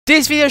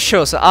This video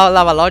shows how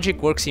lava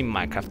logic works in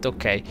Minecraft,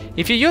 okay.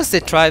 If you use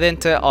the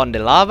trident on the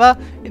lava,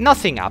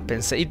 nothing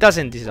happens, it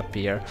doesn't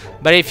disappear.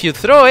 But if you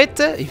throw it,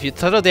 if you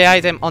throw the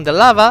item on the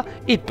lava,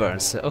 it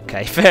burns.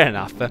 Okay, fair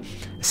enough.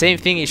 Same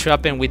thing it should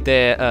happen with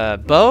the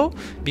bow,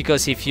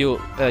 because if you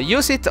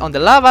use it on the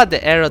lava,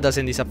 the arrow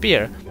doesn't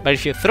disappear. But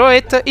if you throw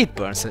it, it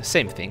burns.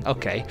 Same thing,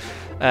 okay.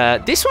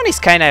 This one is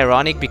kinda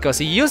ironic because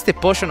he used the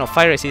potion of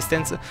fire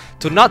resistance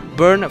to not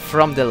burn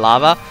from the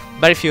lava,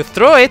 but if you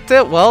throw it,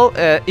 well,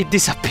 it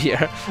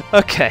disappears.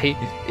 Okay,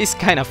 it's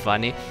kinda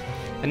funny.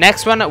 The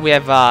next one, we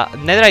have a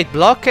netherite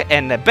block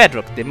and a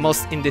bedrock, the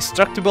most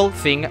indestructible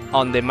thing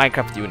on the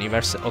Minecraft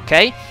universe,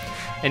 okay?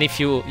 And if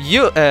you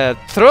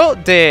throw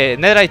the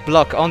netherite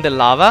block on the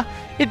lava,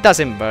 it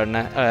doesn't burn.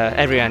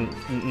 Everyone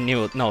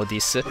know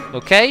this,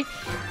 okay?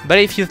 But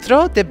if you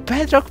throw the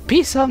bedrock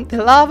piece on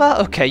the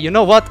lava, okay, you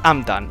know what?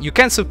 I'm done. You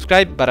can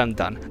subscribe, but I'm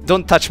done.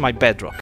 Don't touch my bedrock.